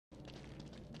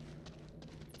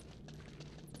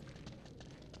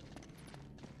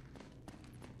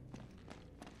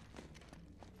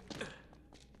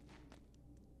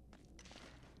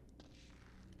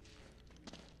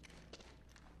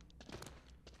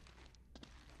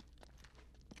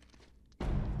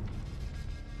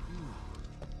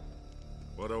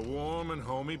What a warm and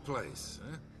homey place,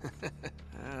 huh?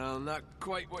 Well, not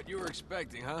quite what you were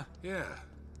expecting, huh? Yeah.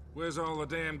 Where's all the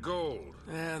damn gold?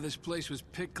 Yeah, this place was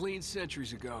picked clean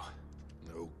centuries ago.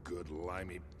 No good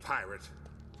limey pirate.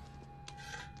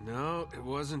 No, it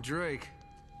wasn't Drake.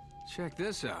 Check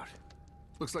this out.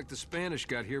 Looks like the Spanish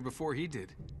got here before he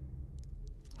did.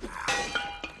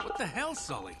 What the hell,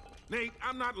 Sully? Nate,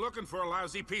 I'm not looking for a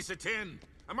lousy piece of tin.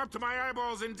 I'm up to my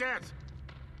eyeballs in debt.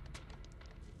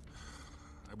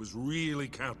 I was really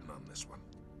counting on this one.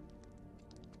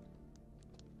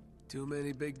 Too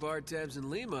many big bar tabs in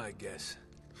Lima, I guess.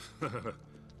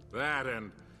 That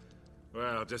and,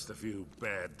 well, just a few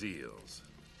bad deals.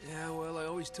 Yeah, well, I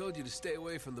always told you to stay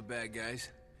away from the bad guys.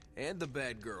 And the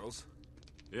bad girls.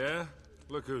 Yeah?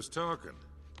 Look who's talking.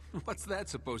 What's that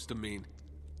supposed to mean?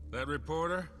 That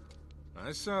reporter?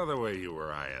 I saw the way you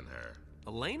were eyeing her.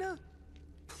 Elena?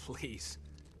 Please.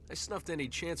 I snuffed any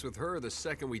chance with her the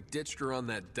second we ditched her on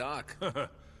that dock.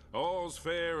 All's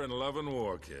fair in love and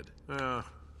war, kid.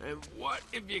 And what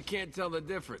if you can't tell the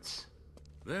difference?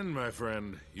 Then, my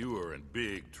friend, you are in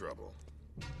big trouble.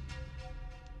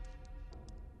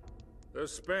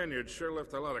 Those Spaniards sure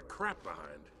left a lot of crap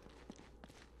behind.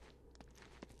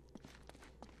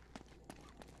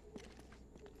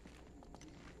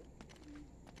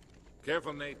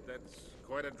 Careful, Nate. That's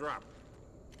quite a drop.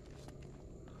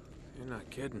 You're not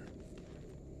kidding.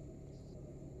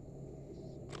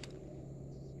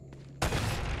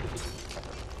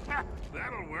 Ha!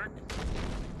 That'll work.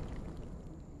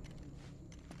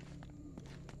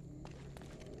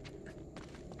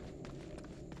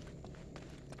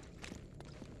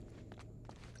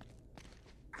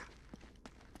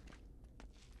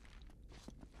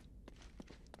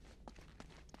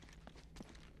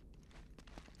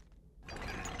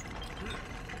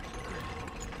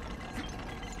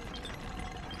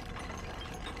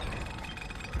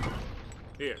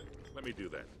 Here, let me do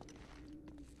that.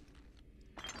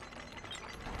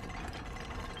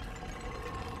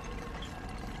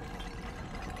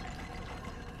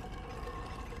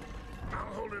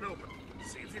 I'll hold it open.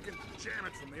 See if you can jam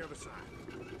it from the other side.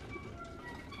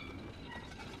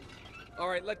 All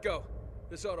right, let go.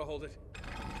 This ought to hold it.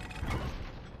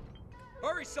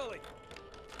 Hurry, Sully!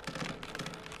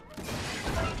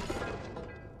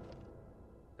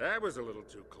 That was a little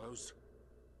too close.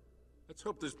 Let's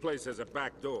hope this place has a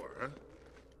back door, huh?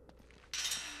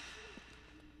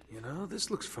 You know,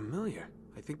 this looks familiar.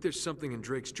 I think there's something in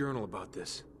Drake's journal about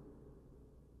this.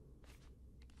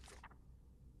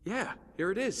 Yeah, here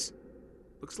it is.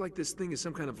 Looks like this thing is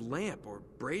some kind of lamp or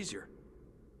brazier.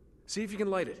 See if you can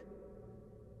light it.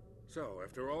 So,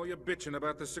 after all your bitching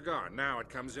about the cigar, now it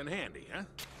comes in handy, huh?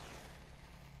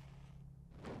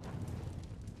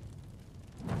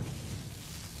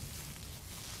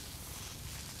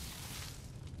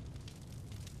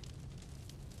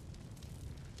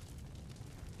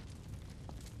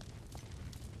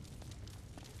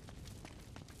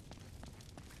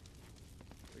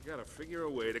 We gotta figure a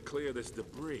way to clear this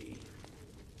debris.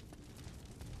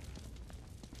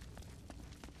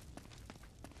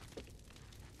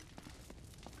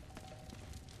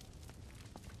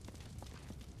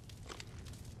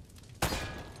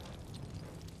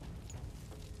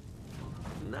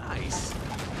 Nice.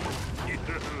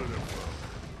 Beautiful.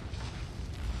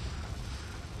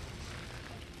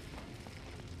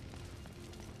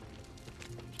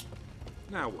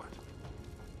 Now what?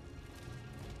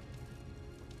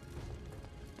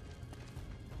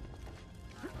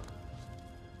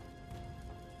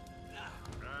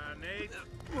 Nate,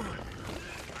 I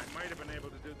might have been able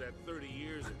to do that 30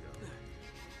 years ago.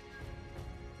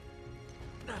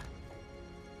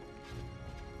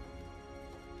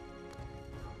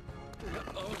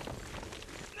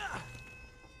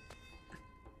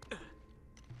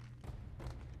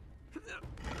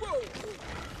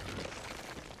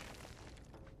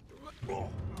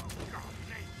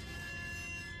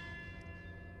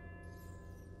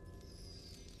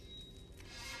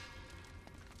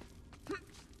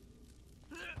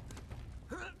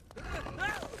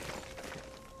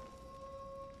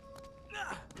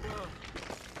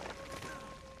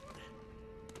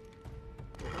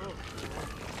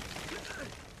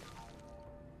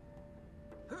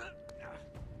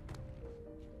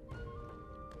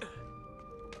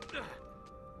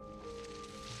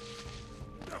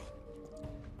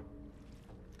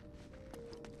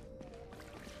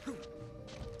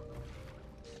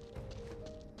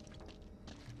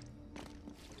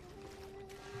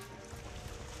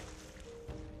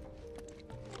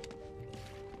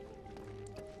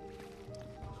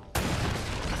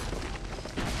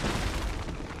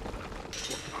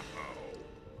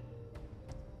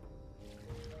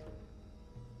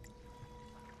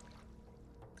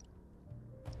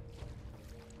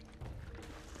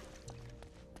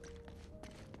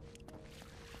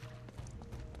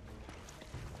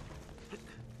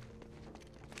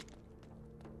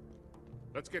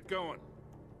 Let's get going.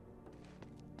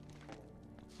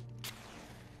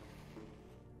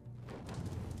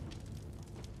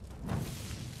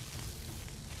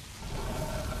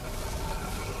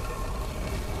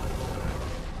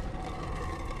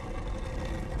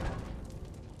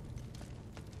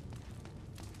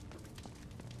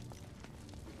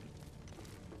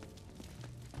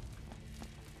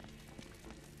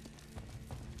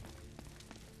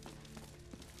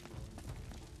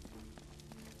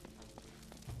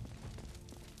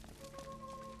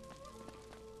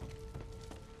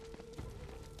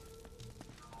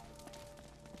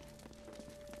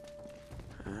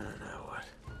 Now what?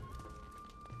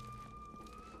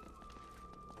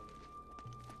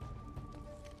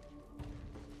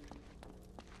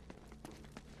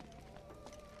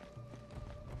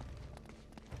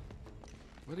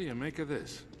 What do you make of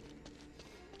this?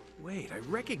 Wait, I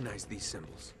recognize these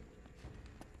symbols.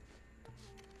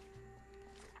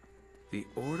 The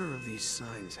order of these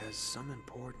signs has some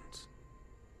importance.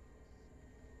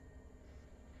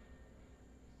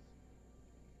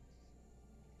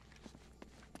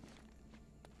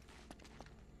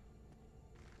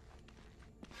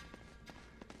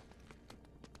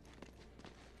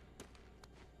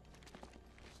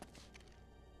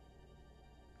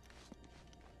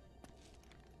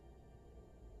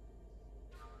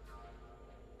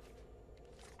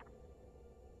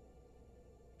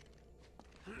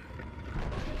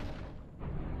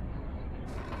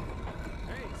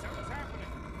 Hey, something's happening!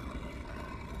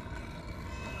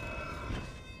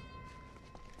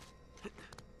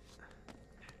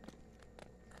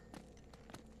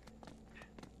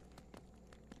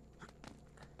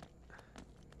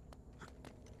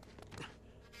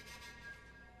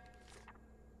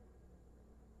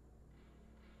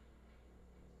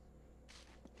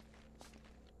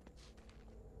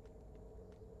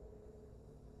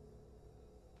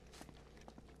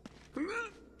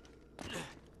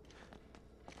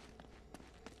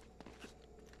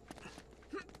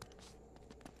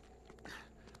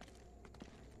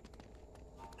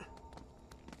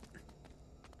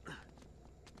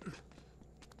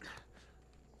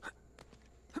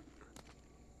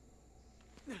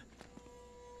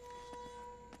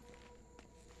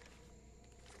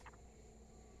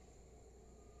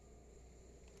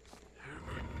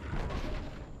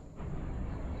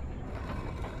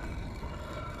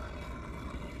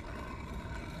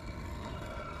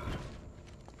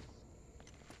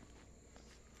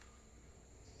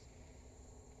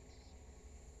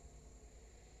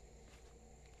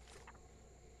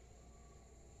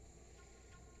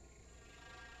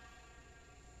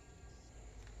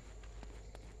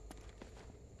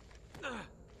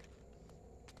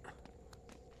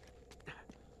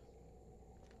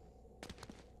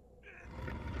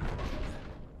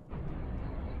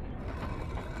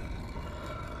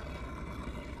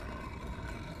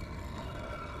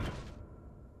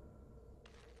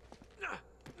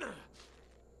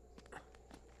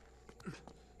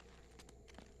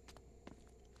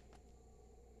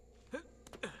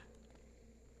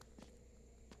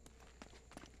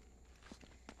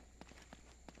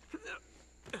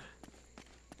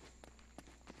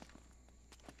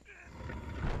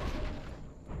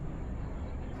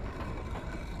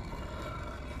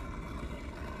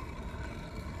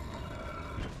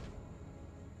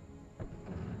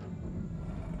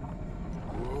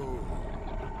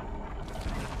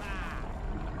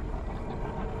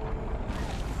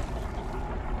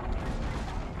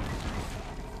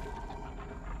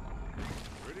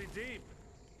 Deep.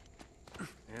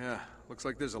 Yeah, looks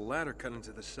like there's a ladder cut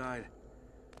into the side.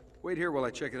 Wait here while I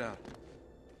check it out.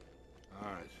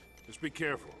 All right, just be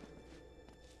careful.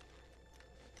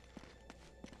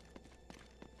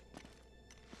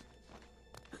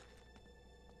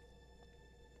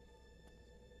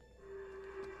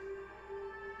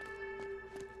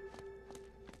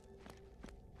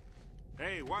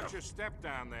 Hey, watch your step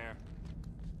down there.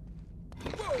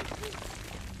 Whoa!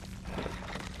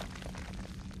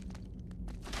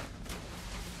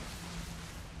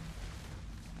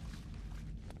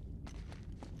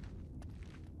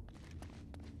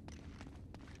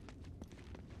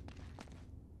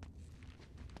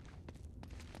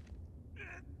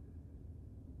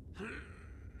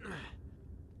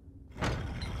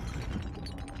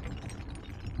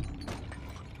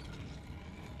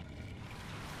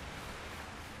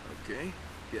 Okay,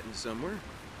 getting somewhere.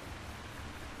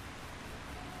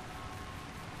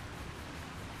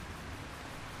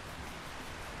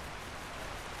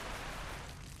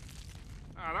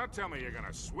 Ah, don't tell me you're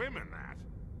gonna swim in that.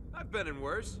 I've been in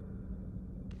worse.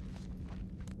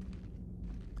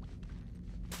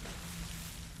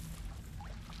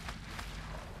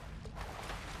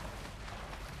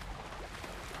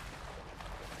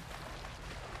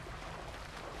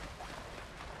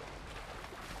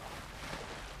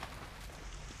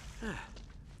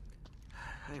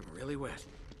 I'm really wet.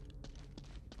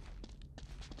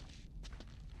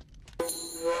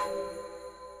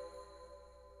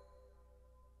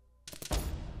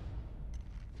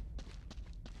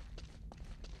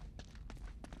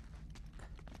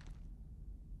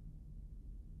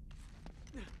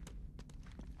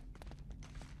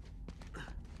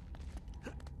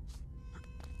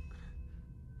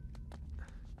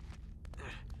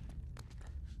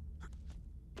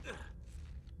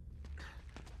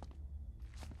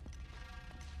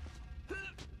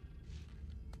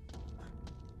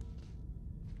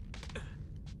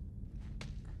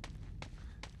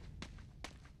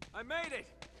 I made it!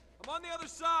 I'm on the other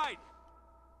side!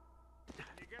 Can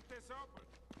you get this open?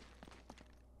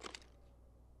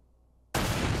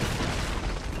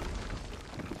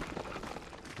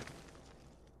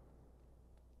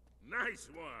 Nice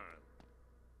one!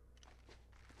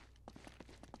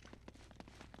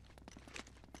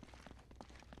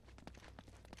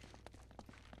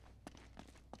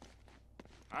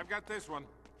 I've got this one.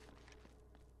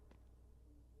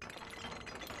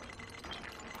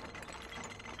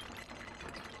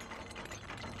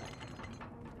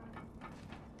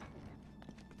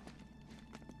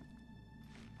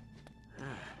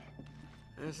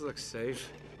 This looks safe.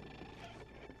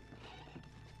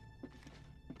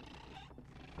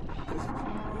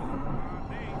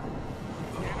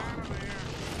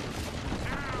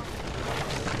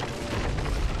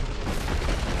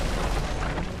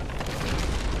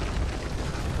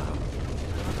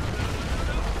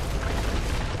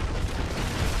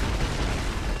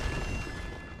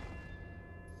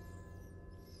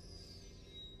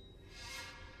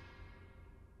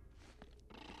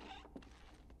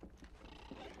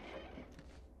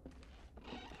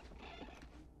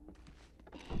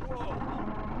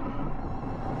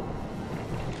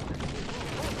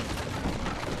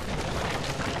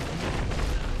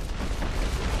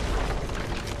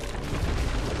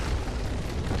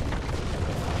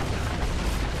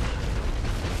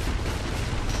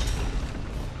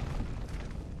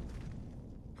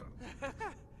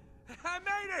 I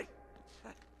made it!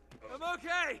 I'm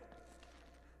okay!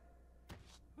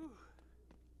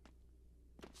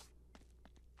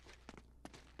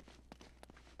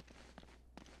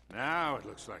 Now it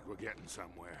looks like we're getting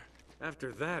somewhere.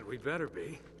 After that, we better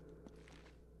be.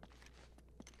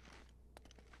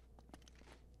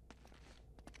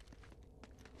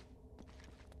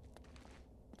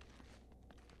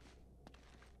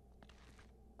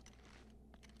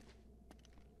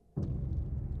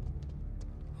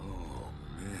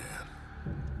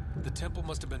 The temple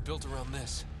must have been built around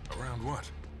this. Around what?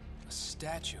 A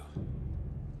statue.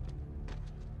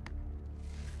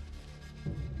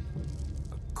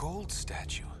 A gold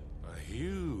statue. A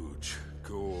huge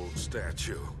gold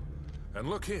statue. And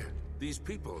look here, these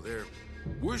people, they're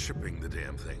worshipping the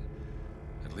damn thing.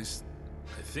 At least,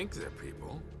 I think they're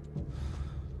people.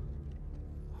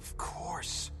 Of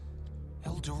course.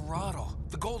 El Dorado,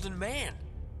 the Golden Man.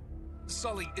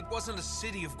 Sully, it wasn't a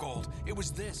city of gold. It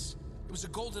was this. It was a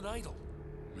golden idol.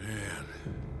 Man,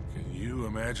 can you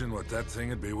imagine what that thing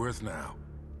would be worth now?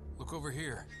 Look over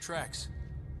here. Tracks.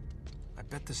 I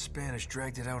bet the Spanish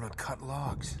dragged it out on cut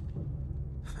logs.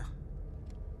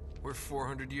 We're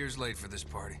 400 years late for this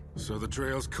party. So the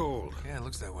trail's cold. Yeah, it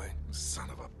looks that way. Son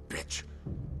of a bitch.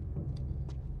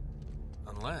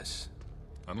 Unless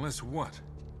Unless what?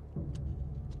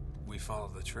 we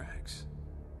follow the tracks.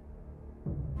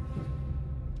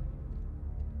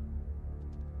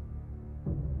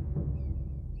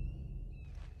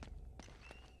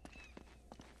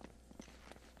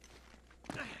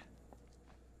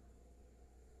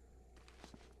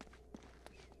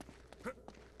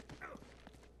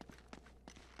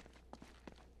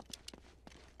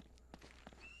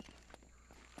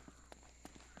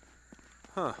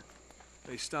 Huh.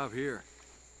 They stop here.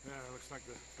 Yeah, looks like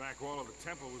the back wall of the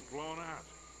temple was blown out.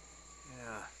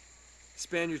 Yeah.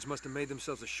 Spaniards must have made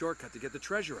themselves a shortcut to get the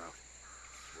treasure out.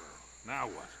 Well, now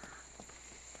what?